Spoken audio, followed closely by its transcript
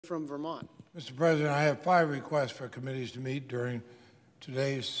from Vermont. Mr. President, I have 5 requests for committees to meet during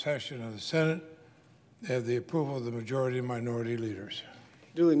today's session of the Senate. They have the approval of the majority and minority leaders.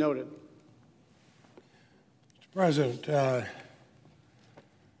 Duly noted. Mr. President,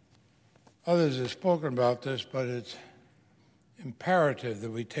 others have spoken about this, but it's imperative that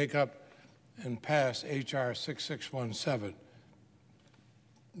we take up and pass H.R. 6617.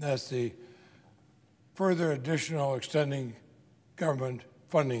 That's the Further Additional Extending Government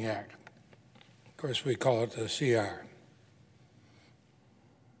Funding Act. Of course, we call it the CR.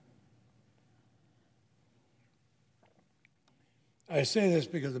 I say this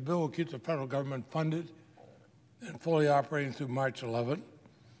because the bill will keep the federal government funded and fully operating through March 11,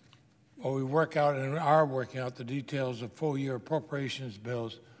 while we work out and are working out the details of full-year appropriations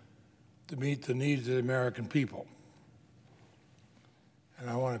bills to meet the needs of the American people. And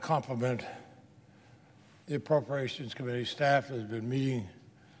I want to compliment the Appropriations Committee staff that has been meeting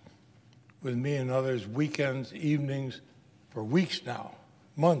with me and others weekends, evenings, for weeks now,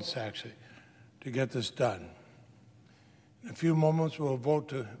 months actually, to get this done. In a few moments, we'll vote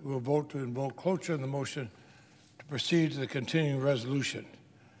to invoke cloture on the motion to proceed to the continuing resolution.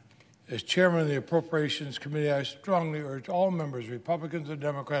 As chairman of the Appropriations Committee, I strongly urge all members, Republicans and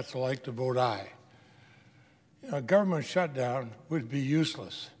Democrats alike, to vote aye. A government shutdown would be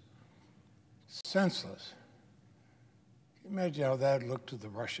useless, senseless. Can you imagine how that looked to the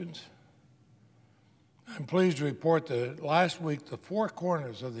Russians? I'm pleased to report that last week, the 4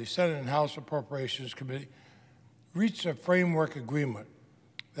 corners of the Senate and House Appropriations Committee reached a framework agreement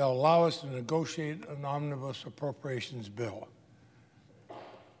that will allow us to negotiate an omnibus appropriations bill.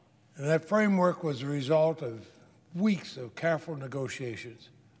 And that framework was the result of weeks of careful negotiations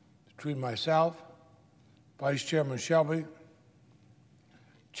between myself, Vice Chairman Shelby,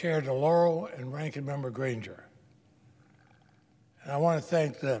 Chair DeLauro, and Ranking Member Granger. And I want to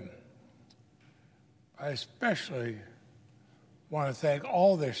thank them. I especially want to thank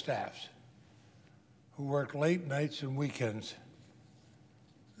all their staffs who worked late nights and weekends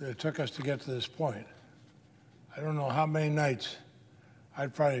that it took us to get to this point. I don't know how many nights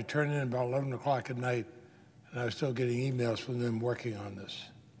I'd probably turn in about 11 o'clock at night, and I was still getting emails from them working on this.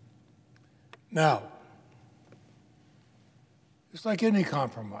 Now, it's like any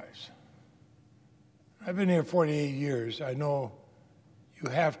compromise. I've been here 48 years. I know you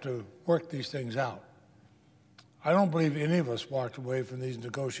have to work these things out. I don't believe any of us walked away from these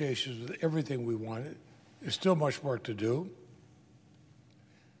negotiations with everything we wanted. There's still much work to do.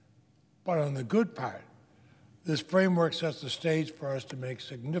 But on the good part, this framework sets the stage for us to make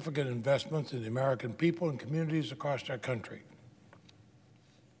significant investments in the American people and communities across our country.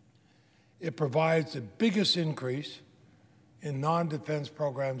 It provides the biggest increase in non-defense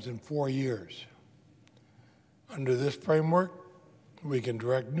programs in 4 years. Under this framework, we can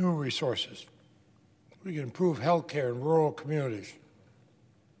direct new resources. We can improve health care in rural communities.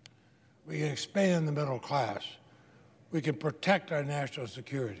 We can expand the middle class. We can protect our national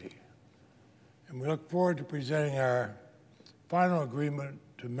security. And we look forward to presenting our final agreement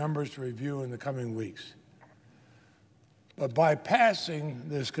to members to review in the coming weeks. But by passing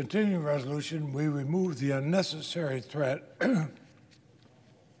this continuing resolution, we remove the unnecessary threat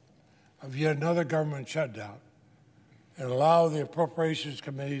of yet another government shutdown and allow the Appropriations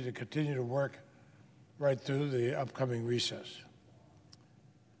Committee to continue to work right through the upcoming recess.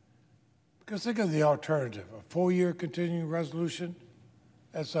 Because think of the alternative, a full-year continuing resolution.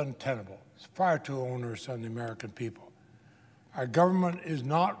 That's untenable. It's far too onerous on the American people. Our government is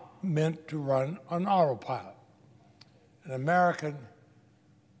not meant to run on autopilot. And American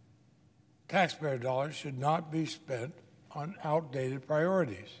taxpayer dollars should not be spent on outdated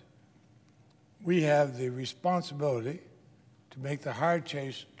priorities. We have the responsibility to make the hard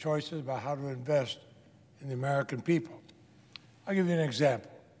choices about how to invest in the American people. I'll give you an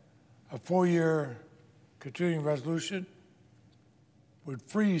example. A 4-year continuing resolution would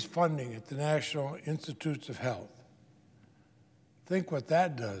freeze funding at the National Institutes of Health. Think what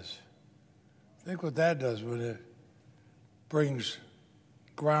that does. Think what that does when it brings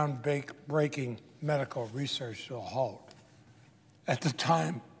groundbreaking medical research to a halt at the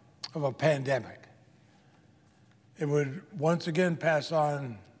time of a pandemic. It would once again pass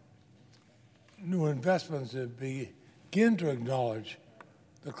on new investments that begin to acknowledge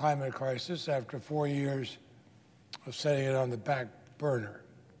the climate crisis after 4 years of setting it on the back burner.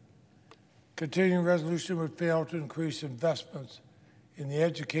 Continuing resolution would fail to increase investments in the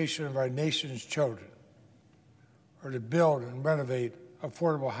education of our nation's children, or to build and renovate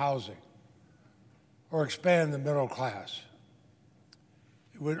affordable housing, or expand the middle class.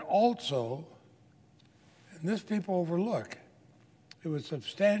 It would also, and this people overlook, It would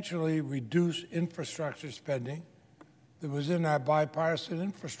substantially reduce infrastructure spending that was in our bipartisan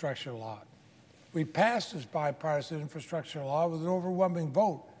infrastructure law. We passed this bipartisan infrastructure law with an overwhelming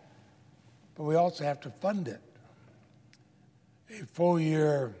vote, but we also have to fund it. A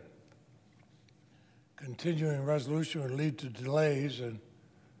full-year continuing resolution would lead to delays and,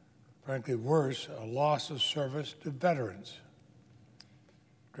 frankly worse, a loss of service to veterans.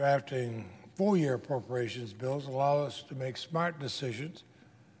 Drafting full-year appropriations bills allow us to make smart decisions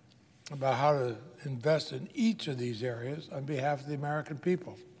about how to invest in each of these areas on behalf of the American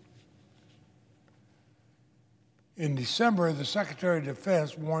people. In December, the Secretary of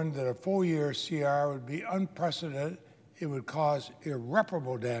Defense warned that a full-year CR would be unprecedented. It would cause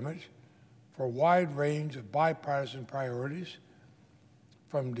irreparable damage for a wide range of bipartisan priorities,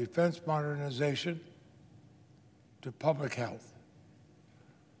 from defense modernization to public health.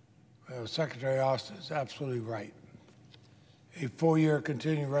 Secretary Austin is absolutely right. A full-year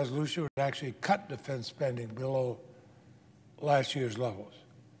continuing resolution would actually cut defense spending below last year's levels.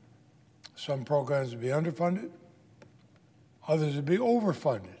 Some programs would be underfunded, others would be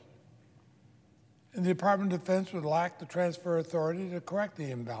overfunded. And the Department of Defense would lack the transfer authority to correct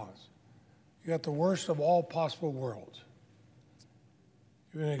the imbalance. You got the worst of all possible worlds.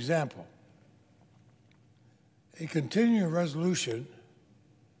 Give you an example. A continuing resolution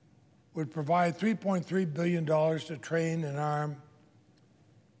would provide $3.3 billion to train and arm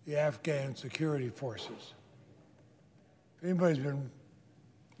the Afghan security forces. If anybody's been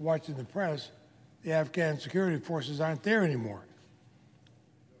watching the press, the Afghan security forces aren't there anymore.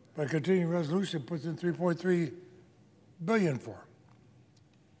 But a continuing resolution puts in $3.3 billion for them.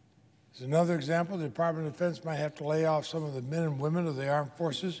 As another example, the Department of Defense might have to lay off some of the men and women of the armed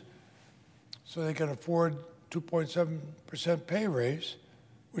forces so they can afford 2.7% pay raise,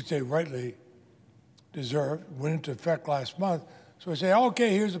 which they rightly deserve, went into effect last month. So we say,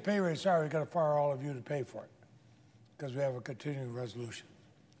 okay, here's the pay raise. Sorry, we've got to fire all of you to pay for it because we have a continuing resolution.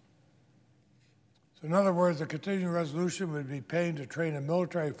 So in other words, the continuing resolution would be paying to train a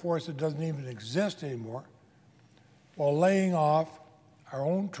military force that doesn't even exist anymore while laying off our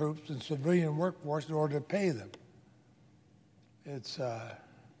own troops and civilian workforce in order to pay them. It's, well,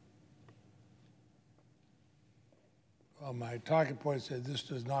 my talking point said this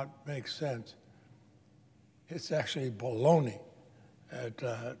does not make sense. It's actually baloney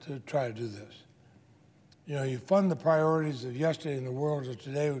to try to do this. You know, you fund the priorities of yesterday in the world of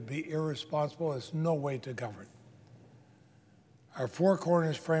today would be irresponsible. It's no way to govern. Our Four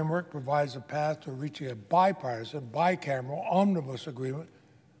Corners framework provides a path to reaching a bipartisan, bicameral, omnibus agreement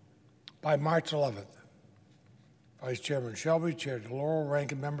by March 11th. Vice Chairman Shelby, Chair DeLauro,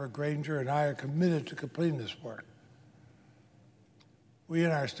 Ranking Member Granger, and I are committed to completing this work. We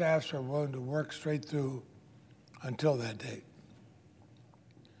and our staffs are willing to work straight through until that date.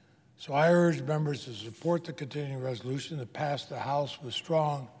 So I urge members to support the continuing resolution that passed the House with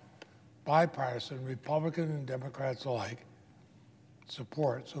strong bipartisan Republican and Democrats alike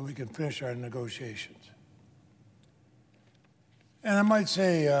support so we can finish our negotiations. And I might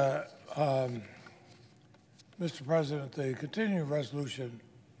say, Mr. President, the continuing resolution,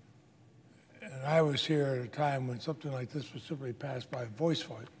 and I was here at a time when something like this was simply passed by a voice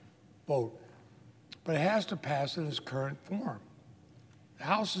vote, but it has to pass in its current form. The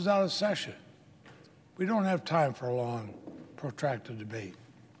House is out of session. We don't have time for a long, protracted debate.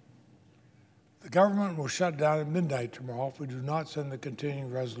 The government will shut down at midnight tomorrow if we do not send the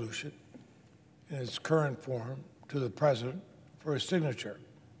continuing resolution in its current form to the President for his signature.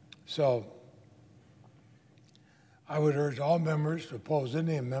 So I would urge all members to oppose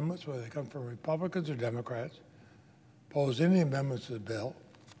any amendments, whether they come from Republicans or Democrats, oppose any amendments to the bill,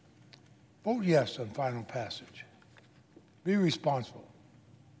 vote yes on final passage. Be responsible.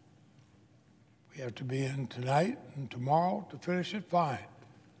 We have to be in tonight and tomorrow to finish it, fine.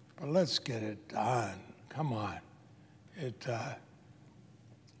 But let's get it done. Come on. If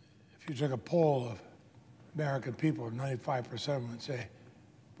you took a poll of American people, 95% of them would say,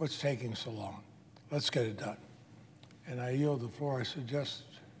 what's taking so long? Let's get it done. And I yield the floor. I suggest